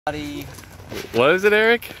What is it,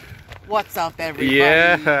 Eric? What's up, everybody?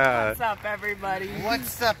 Yeah. What's up, everybody?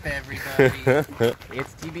 What's up, everybody?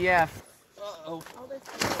 It's TBF. Uh-oh.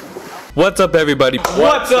 What's up, everybody?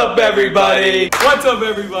 What's up, everybody? What's up,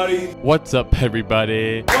 everybody? What's up,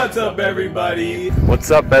 everybody? What's up, everybody?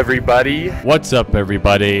 What's up, everybody? What's up,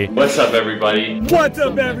 everybody? What's up, everybody? What's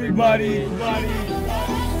up, everybody?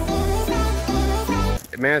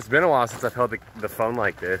 Man, it's been a while since I've held the phone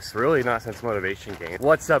like this. Really not since Motivation Game.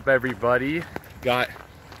 What's up, everybody? Got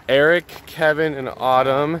Eric, Kevin, and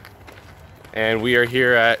Autumn. And we are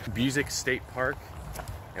here at Busiek State Park.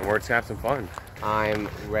 And we're just gonna have some fun. I'm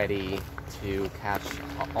ready to catch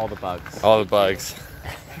all the bugs. All the bugs.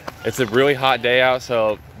 It's a really hot day out,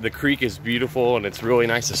 so the creek is beautiful and it's really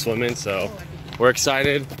nice to swim in, so we're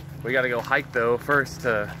excited. We gotta go hike though first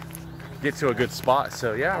to get to a good spot,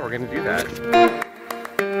 so yeah, we're gonna do that.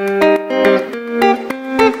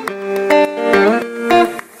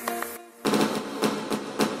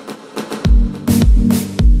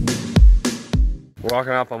 We're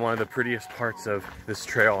walking up on one of the prettiest parts of this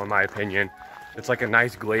trail, in my opinion. It's like a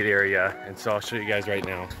nice glade area, and so I'll show you guys right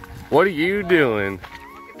now. What are you doing?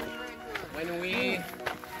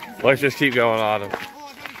 Let's just keep going, Autumn.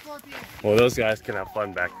 Well, those guys can have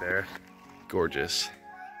fun back there. Gorgeous.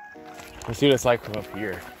 Let's see what it's like from up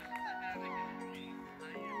here.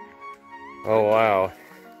 Oh, wow.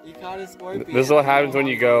 You caught a scorpion. This is what happens when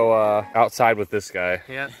you go outside with this guy.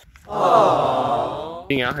 Yeah. Aww.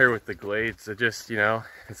 Being out here with the glades, it just, you know,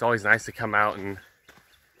 it's always nice to come out and,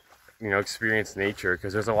 you know, experience nature,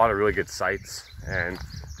 because there's a lot of really good sights, and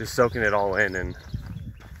just soaking it all in and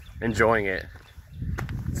enjoying it.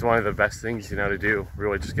 It's one of the best things, you know, to do.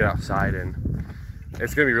 Really just get outside, and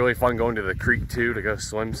it's gonna be really fun going to the creek too to go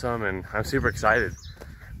swim some, and I'm super excited.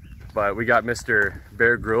 But we got Mr.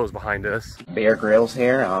 Grylls behind us. Grylls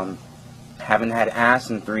here. Haven't had ass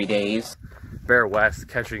in 3 days. Bear West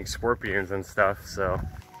catching scorpions and stuff, so.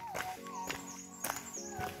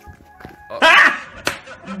 Ah!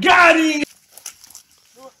 Got him!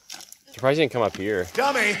 Surprised you didn't come up here.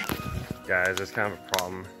 Dummy! Guys, there's kind of a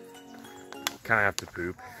problem. Kind of have to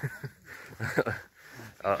poop.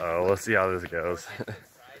 Uh-oh, let's see how this goes.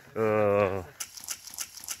 Oh.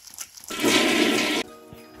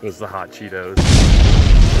 It was the hot Cheetos.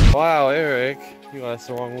 Wow, Eric, you went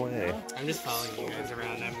the wrong way. I'm just following you guys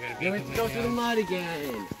around. I'm gonna be. Go through the mud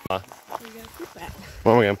again.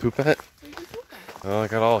 Where am I gonna poop at? Oh, I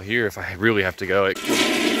got all here if I really have to go.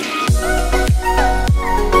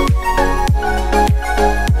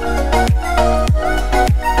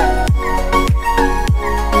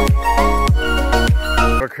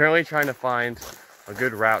 We're currently trying to find a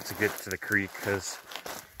good route to get to the creek, because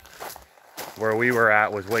where we were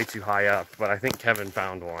at was way too high up, but I think Kevin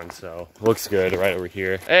found one, so looks good right over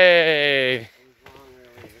here. Hey!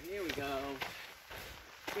 Here we go.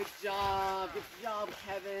 Good job,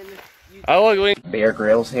 Kevin. Oh, look, we...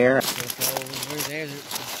 Grylls here. Where's there?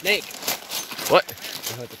 Snake. What?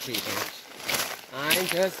 Oh, it's a tree branch. I'm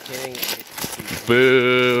just kidding.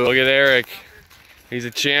 Boo! Look at Eric. He's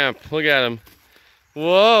a champ. Look at him.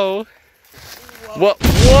 Whoa! Whoa!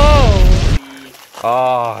 Whoa!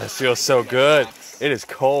 Oh, this feels so good. It is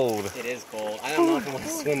cold. It is cold. I don't know if I want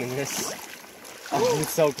to swim in this. Oh,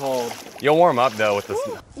 it's so cold. You'll warm up though with this.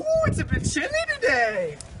 Ooh, it's a bit chilly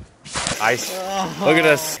today. Ice. Look at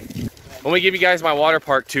this. Let me give you guys my water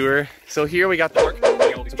park tour. So here we got the park.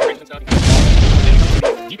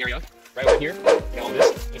 Deep area right over here. Got all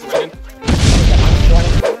this. It's raining.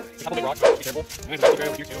 A couple big rocks.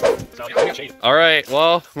 Be careful. All right.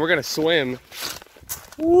 Well, we're gonna swim.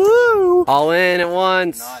 Woo! All in at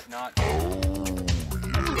once. Not.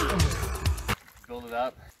 Build it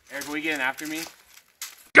up. Eric, will you get in after me?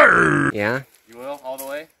 Yeah. You will? All the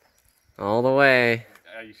way? All the way.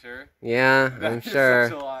 Are you sure? Yeah, I'm sure.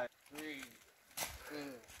 3,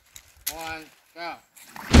 2, 1, go.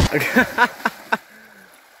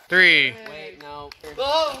 3. Wait, no.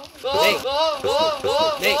 Go,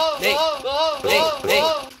 Nate.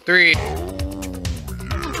 3.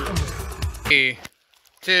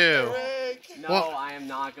 2. No, I am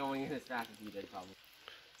not going as fast as you did, probably.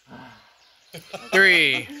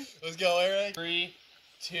 3. Let's go, Eric. 3,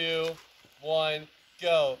 2, 1,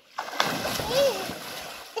 go.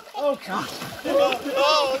 Oh, God.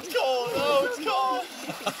 Oh, it's cold. Oh, it's cold.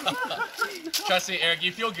 Trust me, Eric,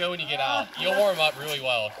 you feel good when you get out. You'll warm up really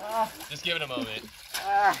well. Just give it a moment.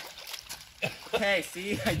 Okay,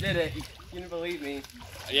 see? I did it. You didn't believe me.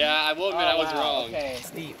 Yeah, I will admit I was wrong. Okay,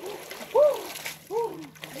 steep.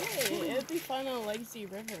 Hey, it'd be fun on a Legacy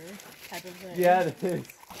River type of thing. Yeah, it is.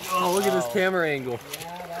 Oh, look at this camera angle.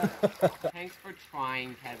 Yeah, thanks for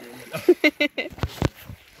trying, Kevin.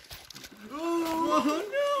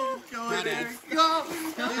 Go in there. Go.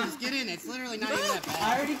 Dude, just get in. It's literally not even that bad.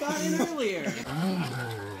 I already got in earlier.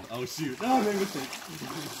 Oh shoot. No, I made a mistake.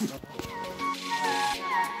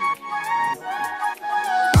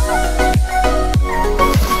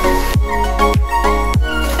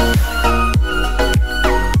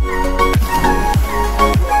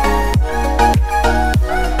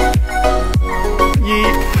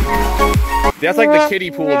 That's like the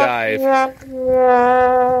kiddie pool dive. I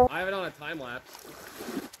have it on a time lapse.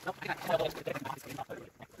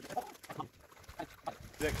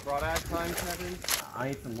 Six crawdad time, Kevin. I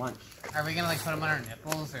ate some lunch. Are we gonna like put them on our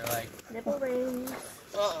nipples or like? Nipple rings.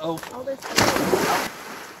 Uh-oh. All this.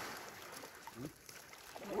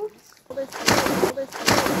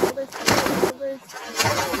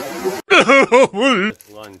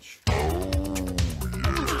 Lunch.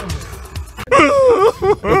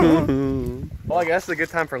 Well, I guess it's a good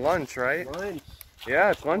time for lunch, right? Lunch.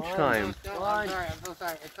 Yeah, it's lunchtime. No, I'm sorry. I'm so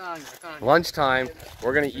sorry. It's on. It's on. Lunchtime.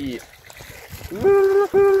 We're gonna eat. This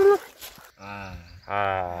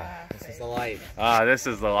is the life. This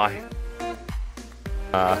is the life.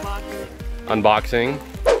 Unboxing.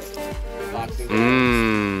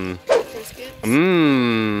 Mmm. Biscuits.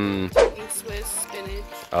 Mmm. Turkey Swiss spinach.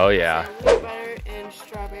 Oh yeah. Peanut butter and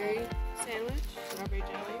strawberry sandwich. Strawberry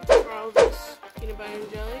jelly. Grylls peanut butter and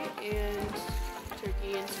jelly and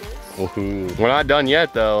turkey and Swiss. Woohoo. We're not done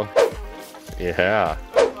yet though. Yeah.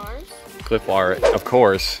 Bars. Cliff bar, of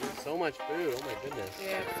course. So much food. Oh my goodness. We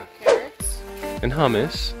have carrots And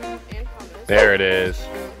hummus. and hummus. There it is.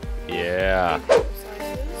 Yeah.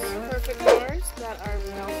 Slices. Perfect bars that are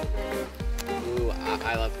melted in. Ooh,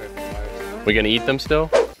 I love perfect bars. We gonna eat them still?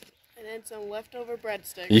 And then some leftover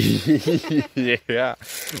breadsticks. Yeah.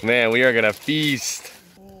 Man, we are gonna feast.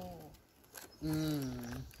 I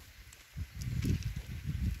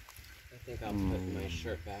think I'll put my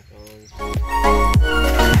shirt back on.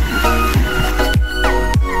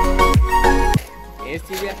 It's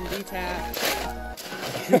TBF and D-Tap.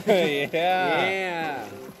 Yeah.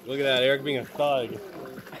 Look at that, Eric being a thug.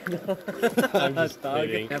 I'm just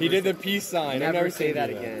kidding. He did the peace sign. I've Never never say seen that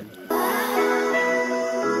you do again.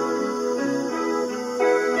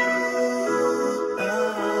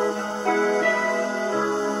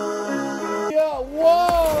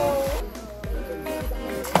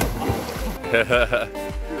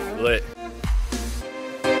 Lit.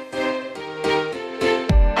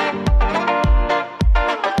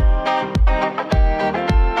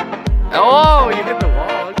 Oh, you hit the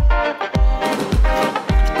log.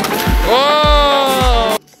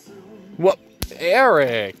 Oh! What?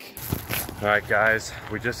 Eric! Alright guys,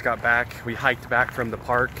 we just got back. We hiked back from the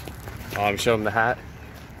park. Show them the hat.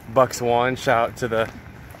 Bucks won. Shout out to the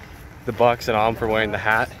Bucks and Om for wearing the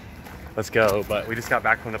hat. Let's go. But we just got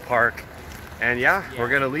back from the park. And yeah, we're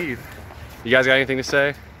gonna leave. You guys got anything to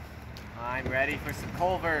say? I'm ready for some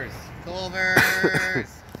Culvers. Culvers.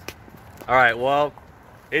 Alright, well,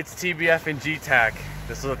 it's TBF and GTAC.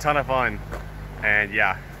 This was a ton of fun. And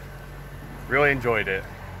yeah, really enjoyed it.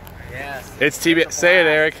 Yes. It's TBF. Say it,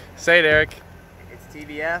 Eric. Say it, Eric. It's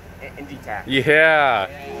TBF and D-Tap. Yeah.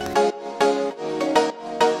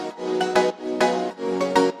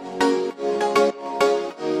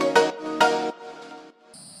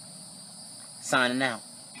 Signing out.